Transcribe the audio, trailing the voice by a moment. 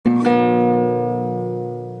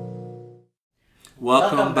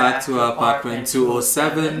Welcome back to our apartment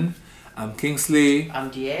 207. I'm Kingsley. I'm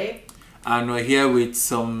DA. And we're here with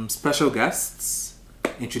some special guests.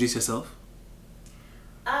 Introduce yourself.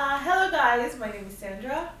 Hello guys, my name is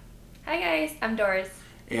Sandra. Hi guys, I'm Doris.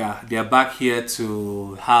 Yeah, they're back here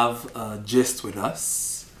to have a gist with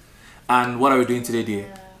us. And what are we doing today,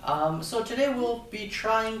 dear? So today we'll be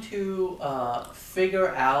trying to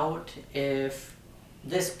figure out if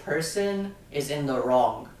this person is in the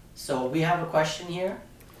wrong. So we have a question here,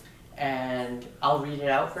 and I'll read it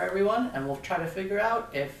out for everyone, and we'll try to figure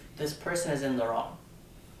out if this person is in the wrong.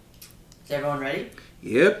 Is everyone ready?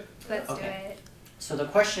 Yep. Let's do Okay. it. So the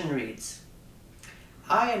question reads,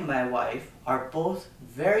 I and my wife are both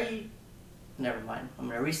never mind, I'm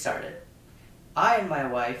going to restart it. I and my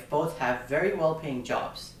wife both have very well-paying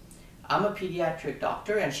jobs. I'm a pediatric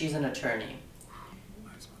doctor and she's an attorney.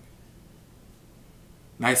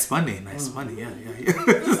 Nice money, yeah.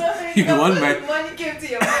 You You want my- money came to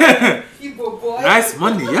your mind. You boy. Nice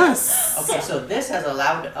money, yes. Okay, so this has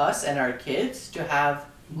allowed us and our kids to have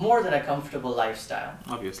more than a comfortable lifestyle.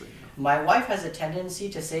 Obviously. My wife has a tendency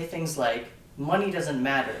to say things like, money doesn't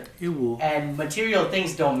matter, It will. and material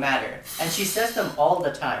things don't matter. And she says them all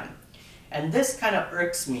the time. And this kind of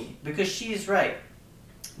irks me, because she's right.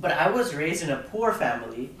 But I was raised in a poor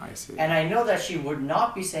family, I see. and I know that she would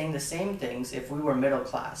not be saying the same things if we were middle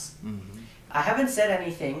class. Mm-hmm. I haven't said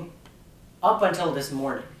anything up until this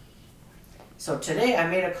morning. So today I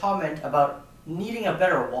made a comment about needing a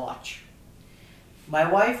better watch. My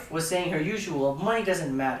wife was saying her usual, money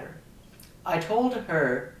doesn't matter. I told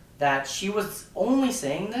her that she was only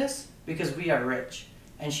saying this because we are rich,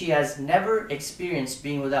 and she has never experienced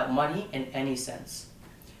being without money in any sense.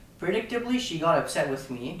 Predictably, she got upset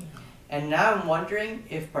with me, and now I'm wondering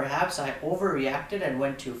if perhaps I overreacted and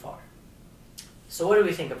went too far. So what do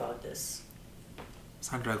we think about this?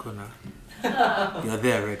 Sandra, go now. You're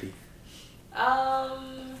there already. I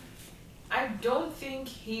don't think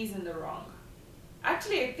he's in the wrong.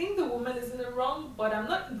 Actually, I think the woman is in the wrong, but I'm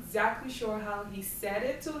not exactly sure how he said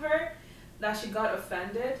it to her that she got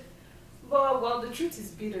offended. But, well, the truth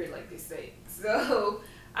is bitter, like they say. So,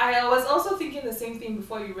 I was also thinking the same thing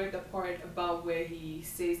before you read the part about where he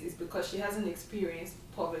says it's because she hasn't experienced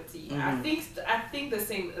poverty. Mm-hmm. I think the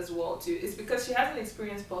same as well, too. It's because she hasn't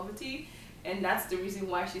experienced poverty, and that's the reason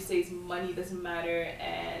why she says money doesn't matter.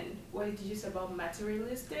 And what did you say about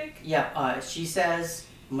materialistic? Yeah, she says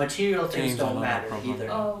material things Things are don't not a matter problem.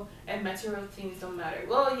 either. Oh, and material things don't matter.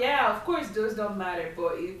 Well, yeah, of course those don't matter,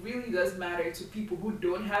 but it really does matter to people who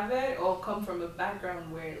don't have it or come from a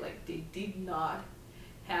background where like they did not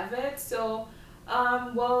have it. So,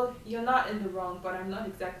 well, you're not in the wrong, but I'm not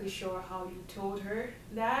exactly sure how you told her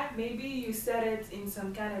that. Maybe you said it in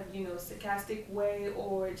some kind of, sarcastic way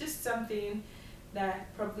or just something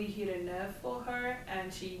that probably hit a nerve for her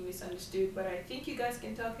and she misunderstood. But I think you guys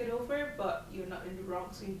can talk it over, but you're not in the wrong,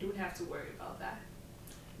 so you don't have to worry about that.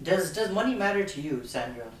 Does money matter to you,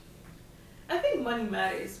 Sandra? I think money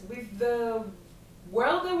matters. With the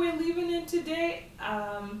world that we're living in today,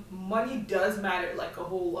 money does matter like a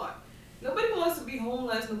whole lot. Nobody wants to be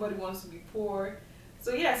homeless, nobody wants to be poor.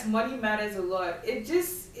 So yes, money matters a lot.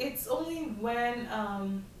 It's only when,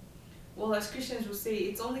 well, as Christians will say,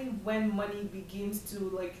 it's only when money begins to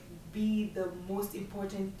like be the most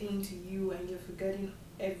important thing to you and you're forgetting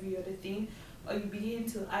every other thing, or you begin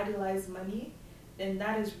to idolize money, then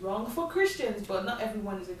that is wrong for Christians, but not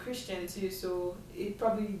everyone is a Christian too, so it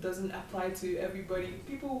probably doesn't apply to everybody.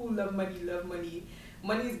 People who love money love money.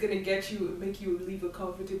 Money is gonna get you and make you live a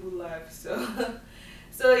comfortable life.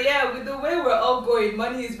 So yeah, with the way we're all going,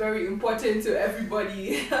 money is very important to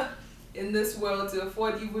everybody in this world to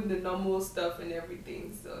afford even the normal stuff and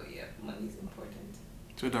everything. So yeah, money is important.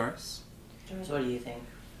 So, Doris? So what do you think?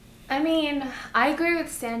 I mean, I agree with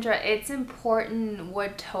Sandra. It's important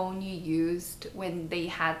what tone you used when they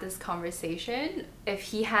had this conversation. If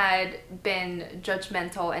he had been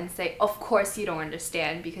judgmental and say, of course you don't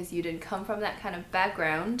understand because you didn't come from that kind of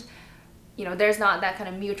background, there's not that kind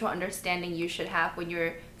of mutual understanding you should have when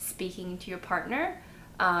you're speaking to your partner.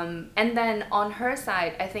 And then on her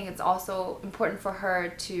side, I think it's also important for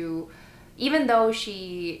her to, even though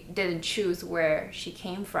she didn't choose where she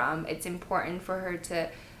came from, it's important for her to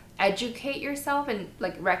educate yourself and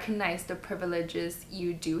like recognize the privileges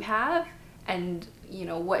you do have and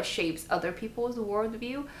what shapes other people's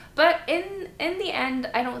worldview. But in the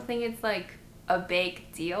end, I don't think it's like a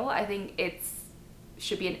big deal. I think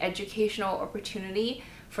should be an educational opportunity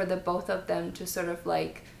for the both of them to sort of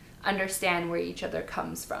like understand where each other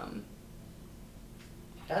comes from.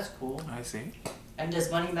 That's cool. I see. And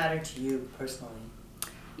does money matter to you personally?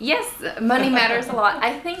 Yes, money matters a lot.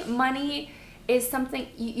 I think money is something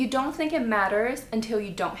you don't think it matters until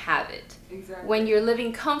you don't have it. Exactly. When you're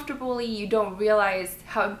living comfortably, you don't realize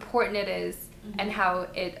how important it is and how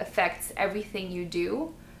it affects everything you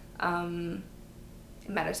do. It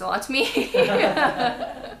matters a lot to me.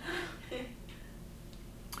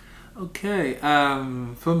 Okay,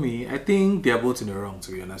 for me, I think they are both in the wrong,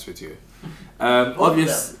 to be honest with you.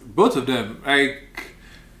 Both of them. Like,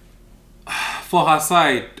 for her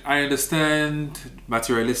side, I understand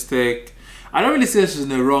materialistic. I don't really say she's in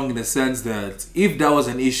the wrong in the sense that if that was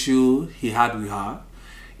an issue he had with her,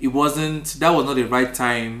 that was not the right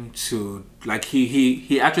time to, like,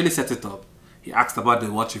 he actually set it up. He asked about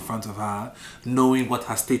the watch in front of her, knowing what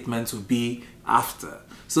her statements would be after.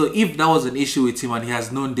 So if that was an issue with him and he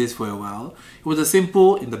has known this for a while, it was a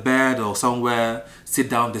simple in the bed or somewhere, sit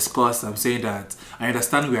down, discuss. I'm saying that I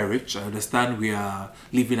understand we are rich, I understand we are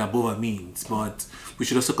living above our means, but we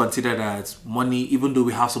should also consider that money, even though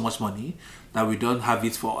we have so much money, that we don't have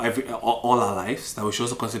it for all our lives, that we should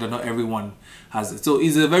also consider not everyone has it. So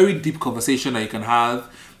it's a very deep conversation that you can have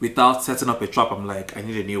without setting up a trap. I'm like, I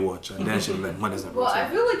need a new watch, and then she'll be like, money's not. Well, I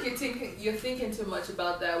feel like you're thinking too much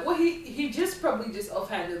about that. Well, he just probably just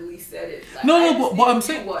offhandedly said it. Like, But I'm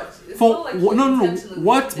saying what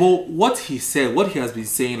he said, what he has been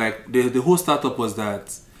saying, like the whole startup was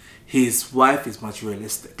that his wife is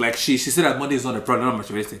materialistic. Like she said that money is not a problem, not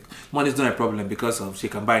materialistic. Money is not a problem because of she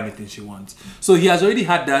can buy anything she wants. So he has already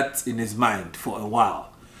had that in his mind for a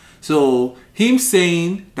while. So him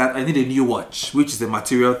saying that I need a new watch, which is a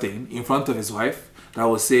material thing, in front of his wife, that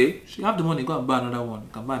will say, "You have the money, go and buy another one. You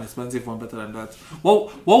can buy an expensive one better than that."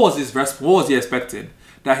 What was his response? What was he expecting?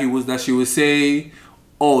 That she would say,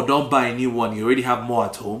 "Oh, don't buy a new one. You already have more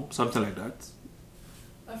at home," something like that.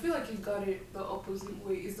 I feel like he got it the opposite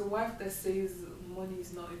way. It's the wife that says money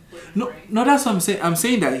is not important. No, right? no, that's what I'm saying. I'm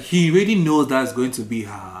saying that he already knows that's going to be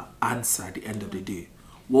her answer at the end of the day.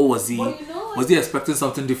 What was he? Well, Was he expecting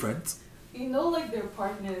something different? Like they're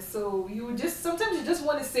partners, so sometimes you just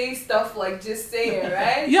want to say stuff like just say it,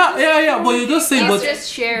 right? Yeah. But you just say, It's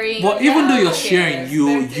just sharing. But even though you're sharing,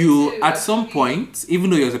 sharing, you too, at some point, even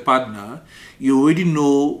though you're as a partner, you already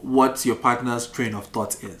know what your partner's train of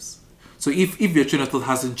thought is. So if your train of thought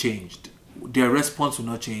hasn't changed, their response will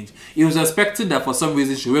not change. He was expecting that for some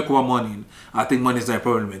reason she wake up one morning, I think money is not a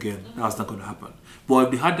problem again. That's not going to happen. But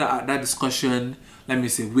if they had that discussion, let me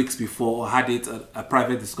say weeks before, or had it a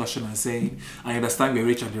private discussion and saying, I understand we're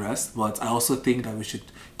rich and the rest, but I also think that we should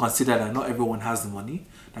consider that not everyone has the money,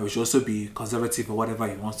 that we should also be conservative or whatever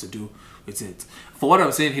he wants to do with it. For what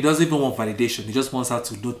I'm saying, he doesn't even want validation. He just wants her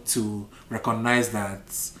to recognize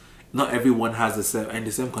that not everyone has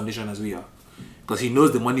the same condition as we are, because he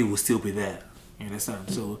knows the money will still be there. You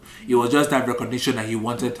understand? So it was just that recognition that he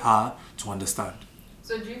wanted her to understand.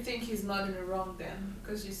 So do you think he's not in the wrong then?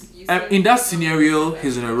 Because you in that scenario,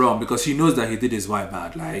 he's in the wrong because he knows that he did his wife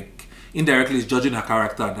bad. Like indirectly, he's judging her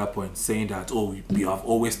character at that point, saying that you have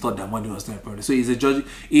always thought that money was not important. So he's a judge.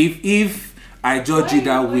 If I judge you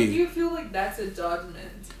that way, do you feel like that's a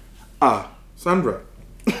judgment? Sandra.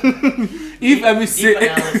 If let me say,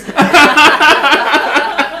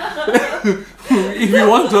 if you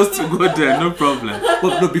want us to go there, no problem.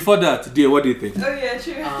 But no, before that, dear, what do you think? Oh yeah,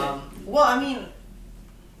 true. Well, I mean,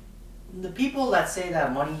 the people that say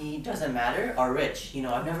that money doesn't matter are rich.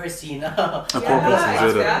 I've never seen a poor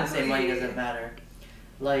person say money doesn't matter.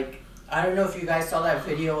 Like, I don't know if you guys saw that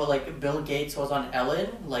video, like Bill Gates was on Ellen,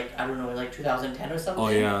 like, I don't know, like 2010 or something. Oh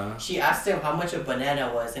yeah. She asked him how much a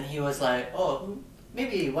banana was, and he was like, oh,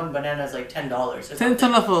 maybe one banana is like $10 or something.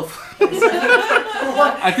 $10 off.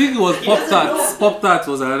 I think it was Pop-Tarts. Pop-Tarts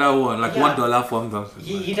was another one, like $1 from them.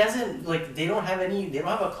 He doesn't, like, they don't have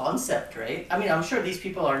a concept, right? I mean, I'm sure these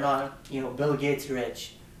people are not, Bill Gates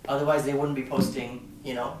rich. Otherwise, they wouldn't be posting,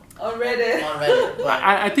 on Reddit. But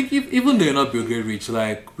I think even though you're not Bill Gates rich,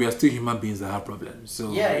 like, we are still human beings that have problems.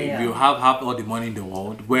 So if you have all the money in the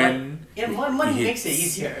world, when money makes it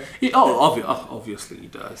easier. Obviously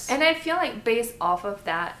it does. And I feel like based off of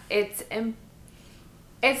that, it's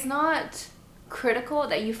not critical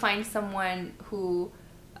that you find someone who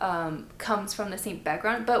comes from the same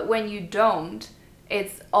background, but when you don't,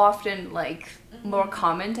 it's often like more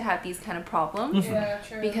common to have these kind of problems. Yeah,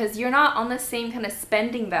 true. Because you're not on the same kind of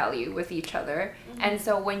spending value with each other. And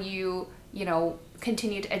so when you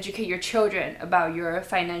continue to educate your children about your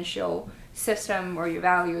financial system or your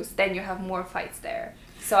values, then you have more fights there.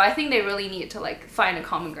 So I think they really need to like find a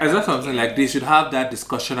common ground. That's what I'm saying. Like they should have that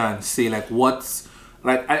discussion and say like what's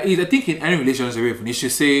like I think in any relationship you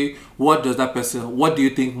should say what do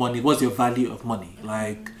you think what's your value of money?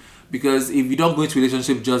 Like because if you don't go into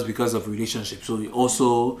relationship just because of relationship, so you're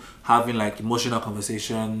also having like emotional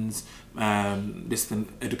conversations,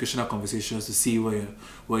 educational conversations to see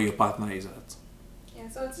where your partner is at. Yeah,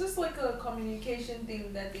 so it's just like a communication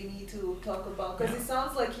thing that they need to talk about, because it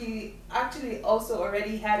sounds like he actually also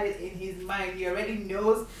already had it in his mind. He already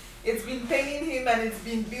knows it's been paying him and it's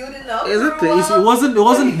been building up. Exactly. For a while, It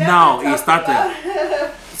wasn't now he he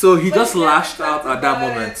started. So he But just he never lashed out talked at that about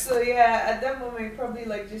moment. it. So yeah, at that moment, it probably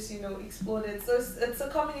like just exploded. So it's a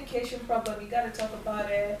communication problem. You gotta talk about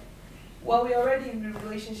it. Well, we're already in the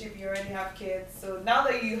relationship. You already have kids. So now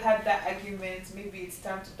that you had that argument, maybe it's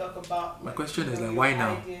time to talk about. My question is like, your why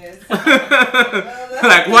now? ideas.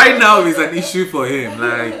 Like, why now is an issue for him?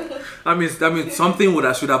 Like, that means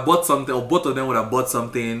something should have bought something, or both of them would have bought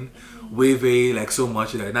something way like so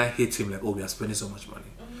much. Like, now hate him. Like, oh, we are spending so much money.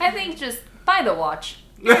 I think just buy the watch.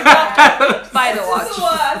 Yeah. Buy the Just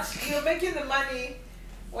watch. watch. You're making the money.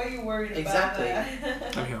 Why are you worried Exactly. about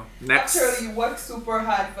that? Okay, next. Actually, you work super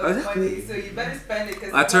hard for the Exactly. money, so you better spend it.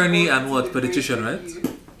 'Cause Attorney it's not and going what? to the Pediatrician, grave right? with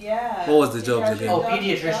you. Yeah. What was the job Did you again? have Oh, your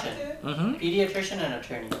pediatrician. doctor? Mm-hmm. Pediatrician and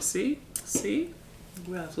attorney. See,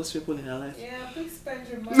 we are those people in our life. Yeah, please spend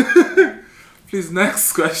your money. Please,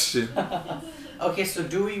 next question. Okay, so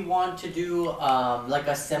do we want to do like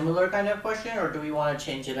a similar kind of question, or do we want to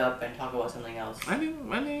change it up and talk about something else?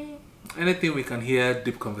 Anything we can hear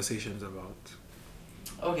deep conversations about.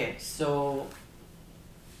 Okay, so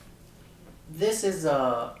this is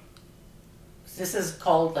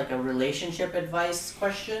called like a relationship advice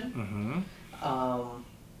question. Mm-hmm.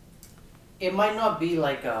 It might not be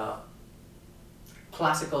like a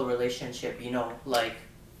classical relationship, like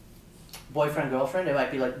boyfriend girlfriend. It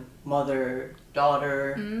might be like mother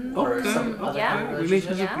daughter or some other kind of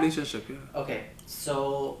relationship. Relationship, yeah. Okay,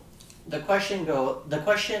 so the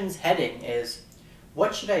question's heading is,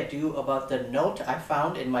 what should I do about the note I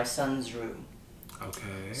found in my son's room?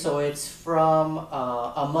 Okay. So it's from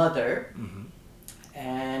a mother, Mm-hmm.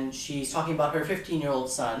 and she's talking about her 15-year-old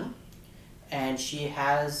son, and she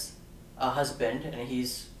has a husband, and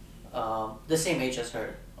he's the same age as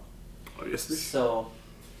her. Obviously. So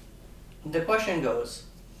the question goes,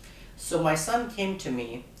 so my son came to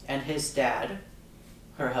me and his dad,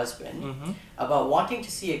 her husband, Mm-hmm. about wanting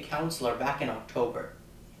to see a counselor back in October.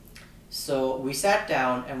 So we sat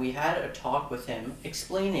down and we had a talk with him,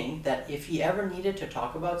 explaining that if he ever needed to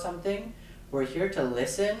talk about something, we're here to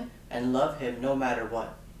listen and love him no matter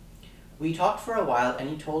what. We talked for a while and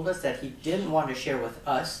he told us that he didn't want to share with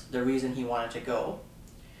us the reason he wanted to go.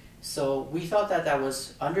 So we thought that that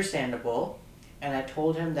was understandable, and I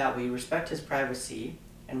told him that we respect his privacy,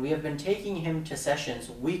 and we have been taking him to sessions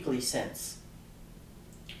weekly since.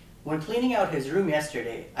 When cleaning out his room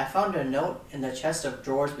yesterday, I found a note in the chest of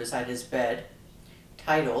drawers beside his bed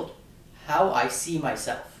titled, "How I See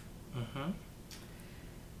Myself." Mm-hmm.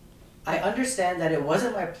 I understand that it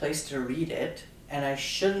wasn't my place to read it, and I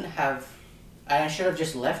should have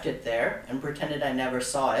just left it there and pretended I never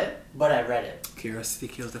saw it, but I read it. Curiosity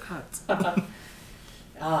kills the cat.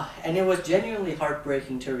 And it was genuinely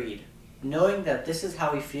heartbreaking to read, knowing that this is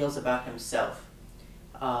how he feels about himself.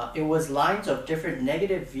 It was lines of different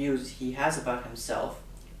negative views he has about himself,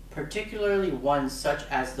 particularly ones such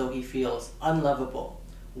as though he feels unlovable,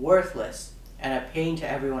 worthless, and a pain to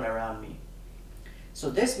everyone around me. So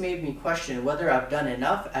this made me question whether I've done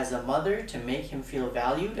enough as a mother to make him feel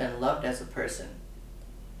valued and loved as a person.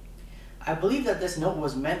 I believe that this note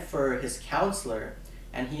was meant for his counselor,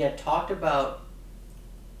 and he had talked about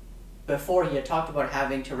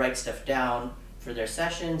having to write stuff down for their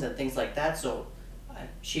sessions and things like that, so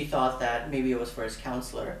she thought that maybe it was for his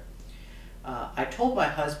counselor. I told my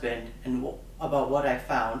husband about what I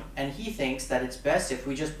found, and he thinks that it's best if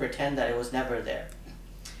we just pretend that it was never there,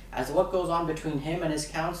 as what goes on between him and his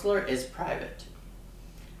counselor is private.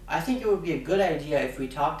 I think it would be a good idea if we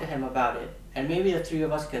talked to him about it, and maybe the three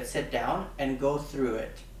of us could sit down and go through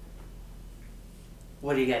it.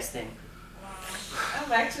 What do you guys think?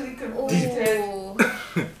 I'm actually conflicted. Ooh.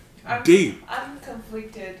 Deep. I'm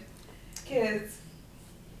conflicted because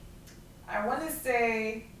I want to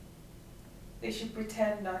say they should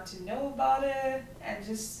pretend not to know about it and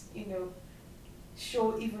just,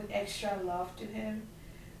 show even extra love to him.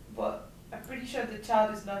 But I'm pretty sure the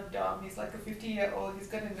child is not dumb. He's like a 15-year-old. He's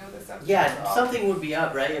going to know that something's Yeah, wrong. something would be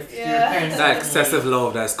up, right? If your Yeah. parents That didn't excessive really-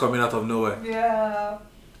 love that's coming out of nowhere. Yeah.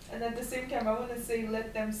 And at the same time, I want to say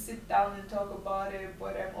let them sit down and talk about it,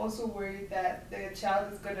 but I'm also worried that the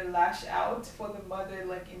child is going to lash out for the mother,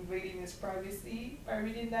 like invading his privacy by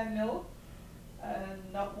reading that note,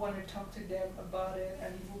 and not want to talk to them about it,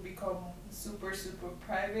 and it will become super, super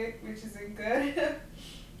private, which isn't good.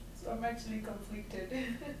 So I'm actually conflicted.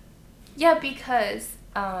 Yeah, because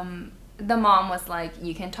the mom was like,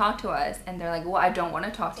 you can talk to us. And they're like, well, I don't want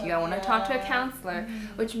to talk to you. I want to talk to a counselor.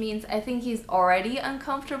 Which means I think he's already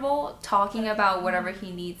uncomfortable talking about whatever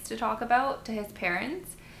he needs to talk about to his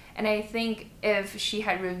parents. And I think if she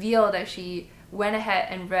had revealed that she went ahead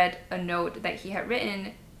and read a note that he had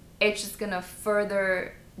written, it's just going to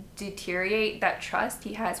further deteriorate that trust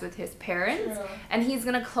he has with his parents. True. And he's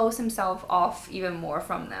going to close himself off even more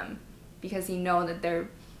from them because he know that they're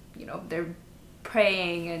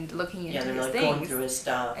praying and looking into Yeah, they're these like things. going through his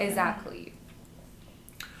stuff. Exactly.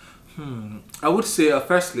 I would say,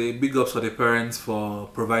 firstly, big ups for the parents for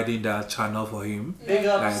providing that channel for him. Big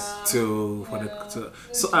Like ups. so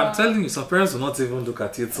I'm telling you, some parents will not even look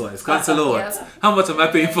at it twice. Counselor, what? Yeah. How much am I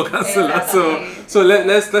paying for counselor? Exactly. So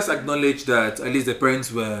let's acknowledge that at least the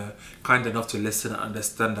parents were kind enough to listen and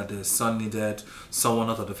understand that the son needed someone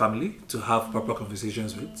out of the family to have proper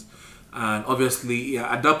conversations with. And obviously,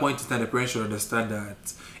 yeah, at that point in time, the parents should understand that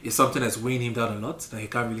it's something that's weighing him down a lot, that he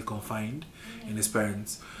can't really confide in his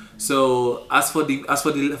parents. So as for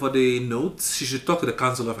the notes, she should talk to the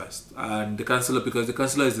counselor first, and the counselor, because the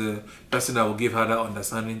counselor is the person that will give her that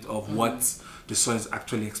understanding of what the son is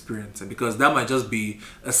actually experiencing, because that might just be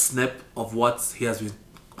a snip of what he has been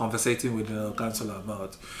conversating with the counselor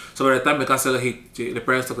about. So by the time the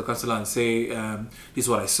parents talk to the counselor and say, this is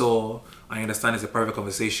what I saw, I understand it's a private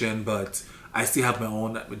conversation, but I still have my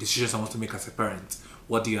own decisions I want to make as a parent.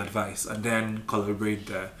 What do you advise? And then collaborate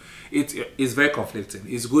there. It is very conflicting.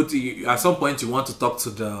 It's good at some point you want to talk to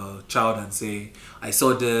the child and say, I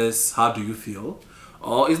saw this, how do you feel?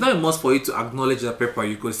 Or it's not a must for you to acknowledge that paper.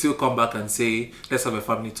 You could still come back and say, let's have a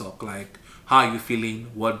family talk. Like, how are you feeling?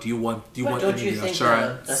 What do you want? Do you But want don't any you think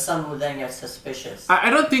reassurance? the son would then get suspicious? I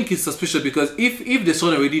don't think it's suspicious, because if the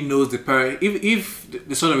son already knows the parent, if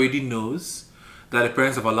the son already knows that the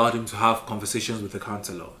parents have allowed him to have conversations with the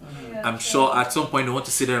counselor, Yeah, I'm true. sure at some point they want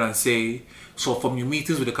to sit there and say, so from your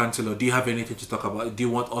meetings with the counselor, do you have anything to talk about? Do you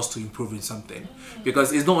want us to improve in something?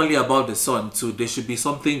 Because it's not only about the son too. There should be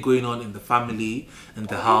something going on in the family, in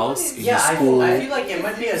the house, in Yeah, the I school. feel like it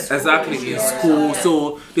might be a school Exactly, issue in or school. something.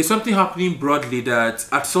 So there's something happening broadly that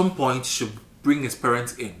at some point should bring his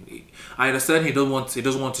parents in. I understand he doesn't want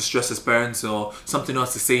to stress his parents, or something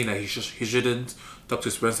else is saying that he shouldn't talk to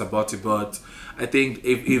his parents about it. But I think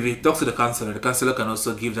if he talks to the counselor can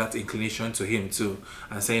also give that inclination to him too,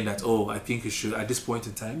 and saying that, oh, I think you should, at this point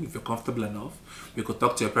in time, if you're comfortable enough, you could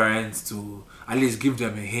talk to your parents to at least give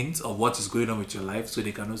them a hint of what is going on with your life, so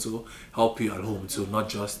they can also help you at home too, not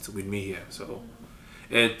just with me here. So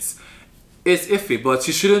it's iffy, but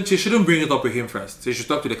she shouldn't bring it up with him first. She should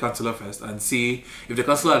talk to the counselor first and see if the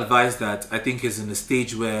counselor advised that I think he's in a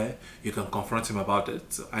stage where you can confront him about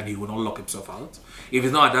it and he will not lock himself out. If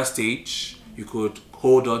he's not at that stage, you could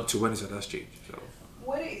hold on to when he's at that stage. So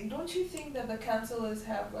Don't you think that the counselors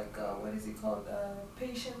have like what is it called,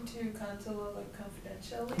 patient to counselor, like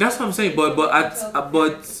confidential? that's what I'm saying. But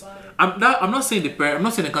I'm not saying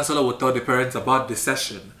the counselor will tell the parents about the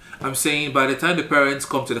session. I'm saying by the time the parents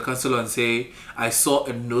come to the counselor and say, I saw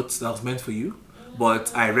a note that was meant for you,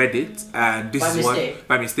 but I read it and this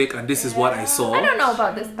by mistake, and this is what I saw. I don't know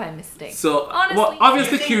about this by mistake. So, honestly, well,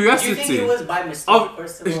 obviously, Do you curiosity. think it was by mistake,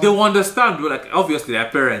 first of all? They will understand. Like, obviously, their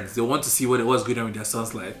parents, they want to see what's going on with their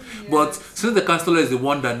son's life. Yes. But since the counselor is the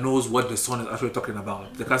one that knows what the son is actually talking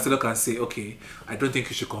about, the counselor can say, okay, I don't think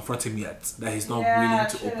you should confront him yet. That he's not willing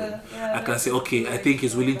to open. I can say, okay, I think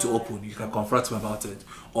he's willing to open. You can confront him about it.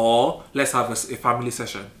 Or let's have a family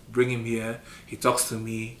session. Bring him here. He talks to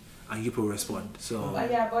me. And you will respond. So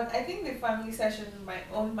Yeah, but I think the family session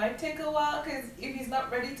might take a while, because if he's not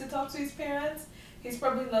ready to talk to his parents, he's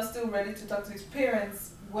probably not still ready to talk to his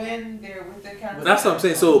parents when they're with the counselor. that's what I'm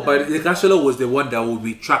saying. So, but the counselor was the one that will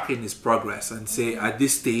be tracking his progress and say, at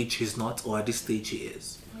this stage he's not, or at this stage he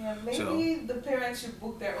is. Yeah, maybe the parents should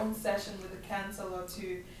book their own session with the counselor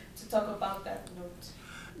to talk about that note.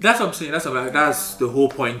 That's what I'm saying. That's the whole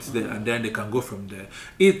point there, and then they can go from there.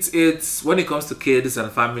 It's when it comes to kids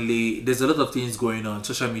and family, there's a lot of things going on.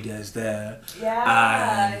 Social media is there,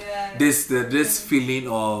 and this feeling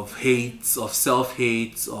of hate, of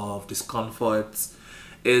self-hate, of discomfort.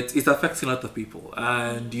 It's affecting a lot of people,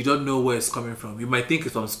 and you don't know where it's coming from. You might think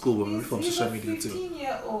it's from school, but maybe from He's social a media too.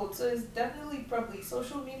 15-year-old, so it's definitely probably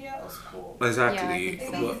social media or school. Exactly. Yeah, I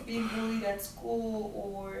think Maybe he's being bullied at school,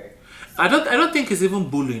 or I don't think it's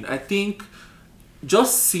even bullying. I think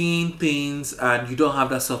just seeing things and you don't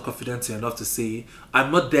have that self-confidence enough to say,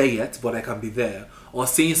 I'm not there yet, but I can be there. Or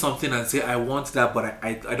seeing something and say, I want that, but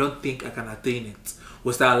I don't think I can attain it.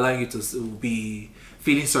 Will start allowing you to be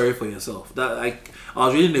feeling sorry for yourself. That, like, I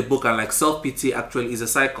was reading a book, and like self-pity actually is a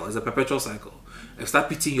cycle. It's a perpetual cycle. You start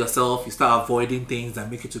pitying yourself, you start avoiding things that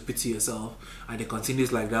make you to pity yourself, and it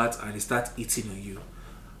continues like that, and it starts eating on you,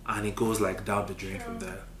 and it goes like down the drain from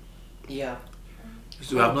there. Yeah.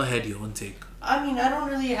 So I've not heard your own take. I mean, I don't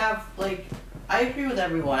really have, like, I agree with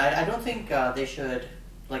everyone. I don't think they should,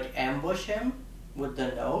 like, ambush him with the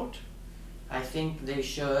note. I think they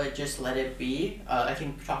should just let it be. I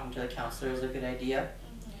think talking to the counselor is a good idea.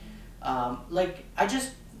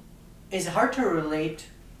 It's hard to relate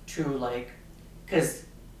to, like, because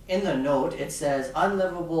in the note it says,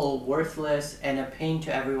 unlivable, worthless, and a pain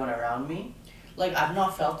to everyone around me. Like, I've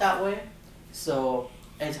not felt that way, so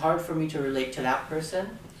it's hard for me to relate to that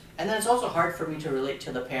person. And then it's also hard for me to relate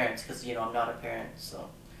to the parents, because, you know, I'm not a parent, so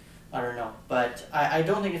I don't know. But I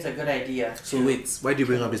don't think it's a good idea. So wait, why do you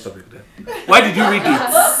bring up this topic then? Why did you read it?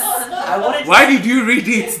 Why Why did you read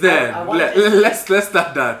it then? I wanted to- Let's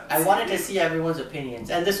start that. I wanted to see everyone's opinions,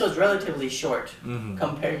 and this was relatively short Mhm.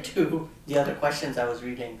 compared to the other questions I was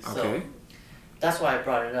reading. So Okay. that's why I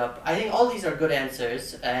brought it up. I think all these are good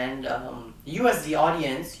answers, and you as the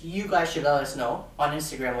audience, you guys should let us know on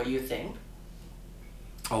Instagram what you think,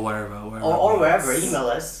 Or wherever. or wherever. Email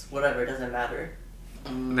us, whatever. It doesn't matter.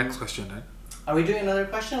 Next question then. Are we doing another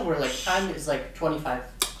question? We're like time is like 25.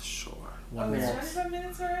 Sure. I One mean, minute. 25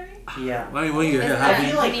 minutes already? Yeah. When you're Is having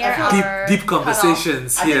feel like- near I feel our deep cutoff?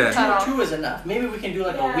 conversations I here. think two is enough. Maybe we can do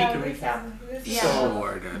like a week recap. Yeah.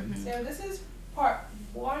 Sure then. So this is part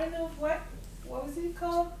 1 of what was it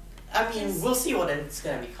called? I mean, we'll see what it's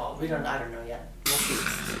gonna be called. I don't know yet. We'll see.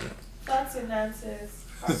 Thoughts and answers.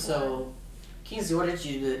 part one. So, Kingsley, what did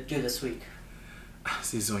you do this week?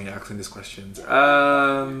 This is when you're asking these questions.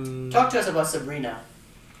 Talk to us about Sabrina,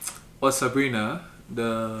 Well, Sabrina,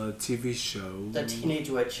 the TV show. the teenage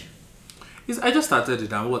witch. I just started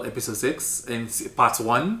it now. What, episode 6 and part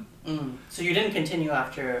 1? So you didn't continue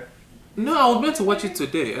after? No, I was meant to watch it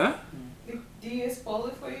today. Eh? Do you spoil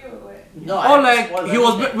it for you or what? No, Oh, I like spoiled he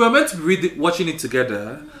was. everything. We were meant to be watching it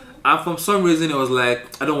together, and for some reason it was like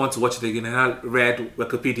I don't want to watch it again. And I read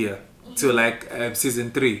Wikipedia to like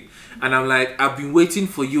season 3, and I'm like I've been waiting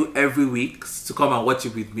for you every week to come and watch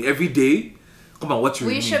it with me every day. Come and watch it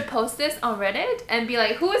with We me. should post this on Reddit and be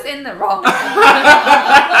like, who is in the wrong?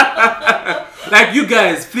 Like you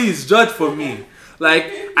guys, please judge for me. Like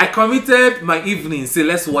I committed my evening, say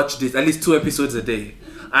let's watch this at least 2 episodes a day,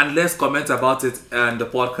 and let's comment about it on the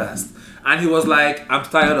podcast. And he was like, I'm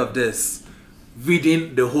tired of this,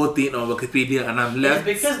 reading the whole thing on Wikipedia, and I'm It's left.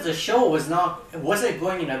 because the show wasn't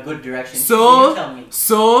going in a good direction. You tell me.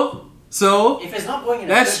 So If it's not going in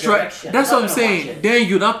a let's good try. direction, That's I'm what I'm not gonna watch saying. it. Then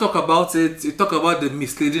you not talk about it. You talk about the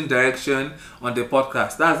misleading direction on the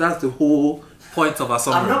podcast. That's the whole point of our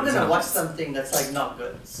summary. I'm not isn't gonna it? watch something that's like not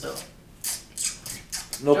good. So,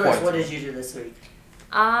 No Doris, point. what did you do this week?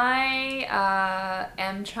 I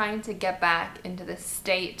am trying to get back into the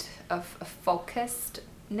state of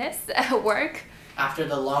focusedness at work. After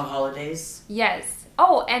the long holidays? Yes.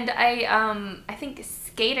 Oh, and I think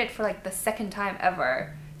skated for like the second time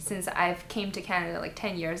ever since I've came to Canada like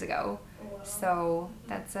 10 years ago. Wow. So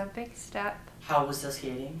that's a big step. How was the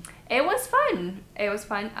skating? It was fun.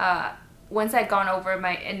 Once I'd gone over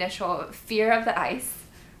my initial fear of the ice,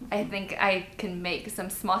 I think I can make some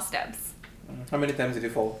small steps. How many times did you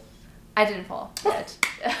fall? I didn't fall yet.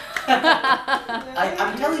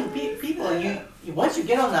 I'm telling people, you once you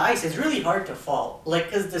get on the ice, it's really hard to fall. Like,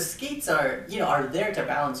 cause the skates are there to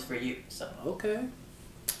balance for you. So Okay.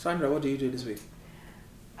 Sandra, what do you do this week?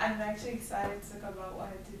 I'm actually excited to talk about what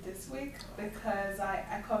I did this week because I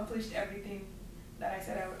accomplished everything that I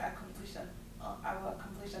said I would accomplish I will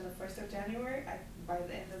accomplish on the 1st of January by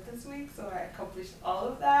the end of this week. So I accomplished all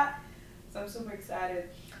of that. So I'm super excited.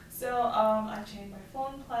 So I changed my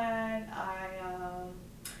phone plan.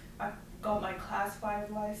 I got my class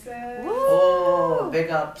 5 license. oh, big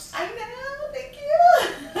ups. I know, thank you.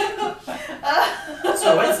 So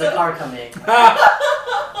when's the car coming?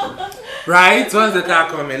 Right? Once the car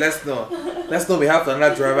coming, let's know. Let's know we have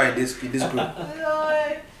another driver in this group.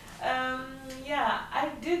 Lord.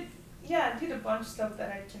 I did a bunch of stuff that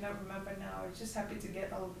I cannot remember now. I was just happy to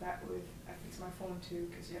get all of that with. I fixed my phone too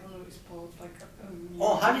because you don't know it's spoiled like.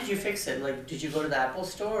 Oh, how did you fix it? Like, did you go to the Apple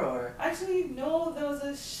store or? Actually, no. There was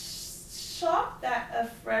a shop that a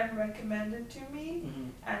friend recommended to me,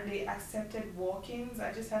 and they accepted walk-ins.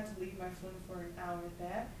 I just had to leave my phone for an hour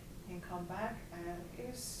there and come back, and it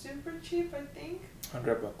was super cheap. I think.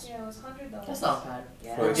 $100. Yeah, it was $100. That's not bad.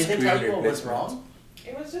 Yeah. For a Did they tell screen you what was replacement. wrong?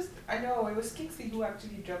 It was just, I know, it was Kingsley who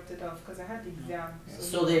actually dropped it off because I had the exam.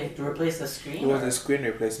 So they replaced the screen? It was or? a screen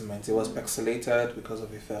replacement. It was pixelated because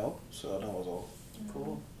of it fell. So that was all.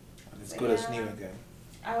 Cool. And it's good as new again.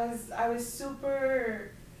 I was super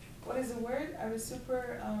what is the word? I was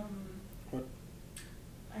super What?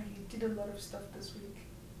 I did a lot of stuff this week.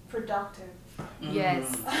 Productive.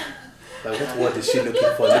 Yes. Like, what word is she looking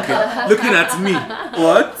for? Looking at me.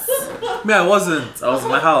 What? Me, I wasn't. I was in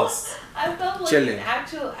my house. I felt like Chilling. an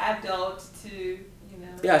actual adult to, you know.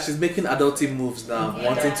 Yeah, she's making adulting moves now. Yeah,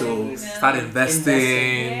 Wanting to you know. start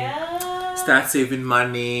investing, Yeah. start saving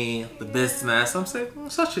money, the business. I'm saying,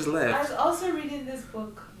 such is I life. was also reading this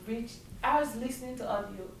book, I was listening to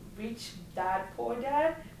audio, Rich Dad, Poor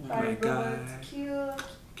Dad, by my Robert God.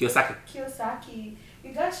 Kiyosaki. Kiyosaki.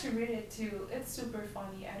 You guys should read it too. It's super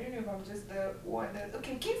funny. I don't know if I'm just the one that...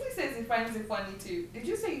 Okay, Kingsley says he finds it funny too. Did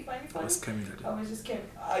you say you find it I funny? was coming at it. I was just kidding.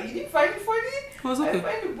 You didn't find it funny? It was I okay.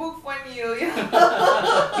 find the book funny. Oh,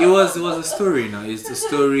 yeah. It was a story now. It's a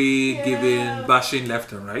story Yeah. giving bashing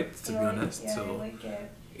left and right, to be honest. Yeah, I So like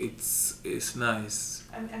it. it's nice.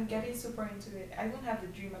 I'm getting super into it. I don't have the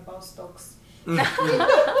dream about stocks.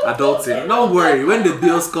 Adulting. Don't worry, when the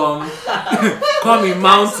bills come in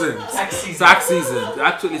mountains. Tax season.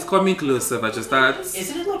 Actually, it's coming closer. But just that.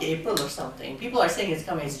 Isn't it like April or something? People are saying it's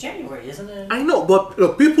coming. It's January, isn't it? I know, but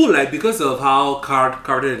look, people like, because of how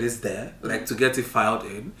carded it is there, like to get it filed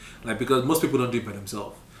in, like because most people don't do it by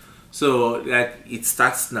themselves. So like it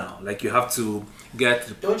starts now. Like you have to get.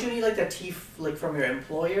 Don't you need like the teeth like from your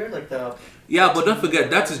employer, like the? Yeah, but don't forget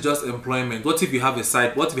that is just employment. What if you have a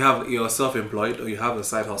side? What if you have you're self-employed or you have a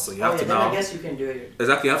side hustle? You have to then now. I guess you can do it.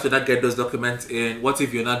 Exactly, you have to not get those documents in. What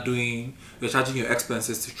if you're not doing? You're charging your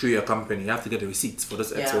expenses through your company. You have to get the receipts for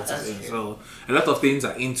those Yeah, expenses that's in. true. So a lot of things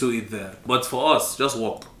are into it there. But for us, just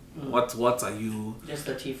work. What are you? Just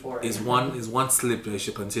the T4. Is one slip that you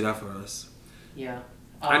should consider for us. Yeah.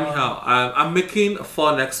 Anyhow, I'm making a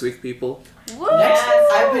fall next week, people. Woo! Next,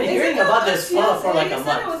 I've been Is hearing it about on this for like Tuesday? a You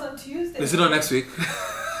said it month. was on Tuesday. Is it on next week?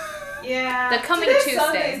 Yeah. The coming Today's Tuesday.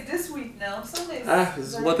 Sunday is this week now. Sunday is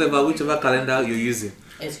It's whatever, whichever calendar you're using.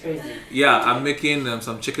 It's crazy. Yeah, I'm making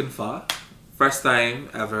some chicken pho, first time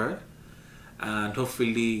ever, and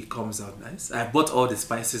hopefully it comes out nice. I bought all the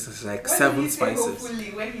spices. It's like When 7 did he say spices.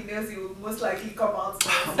 hopefully when he knows it will most likely come out?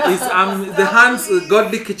 It's the hands,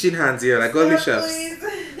 godly kitchen hands here, like godly chefs.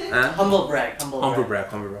 Huh? Humble brag. Humble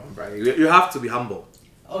brag. You have to be humble.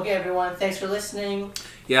 Okay, everyone. Thanks for listening.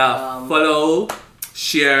 Yeah, follow,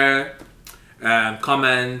 share,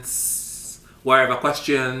 comments, wherever,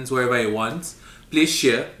 questions, wherever you want. Please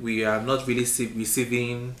share. We are not really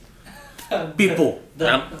receiving people. We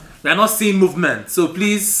are not seeing movement. So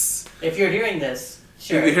please, If you're hearing this,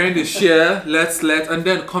 sure. if you're hearing this, share. And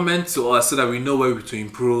then comment to us so that we know where to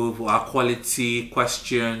improve our quality,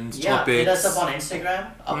 questions, Yeah, topics. hit us up on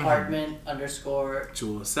Instagram. Apartment _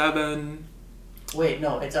 207. Wait,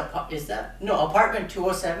 no, it's apartment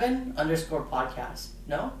 207 _ podcast.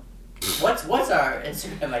 No? What's our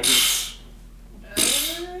Instagram ID?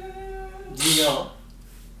 Do you know?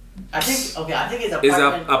 I think it's Is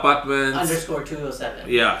apartment apartment _ 207.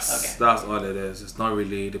 Yes, Okay. that's all it is. It's not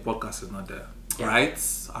really, the podcast is not there. Right?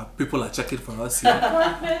 People are checking for us here.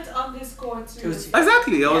 Apartment _ 2.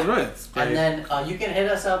 Exactly, I was Yeah. right. And then you can hit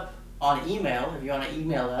us up on email if you want to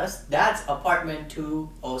email us. That's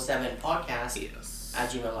apartment207podcast Yes.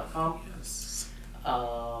 @gmail.com. Yes.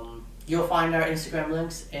 You'll find our Instagram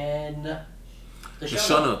links in the The show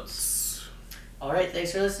show notes. notes. All right,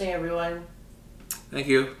 thanks for listening, everyone. Thank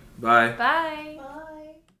you. Bye. Bye.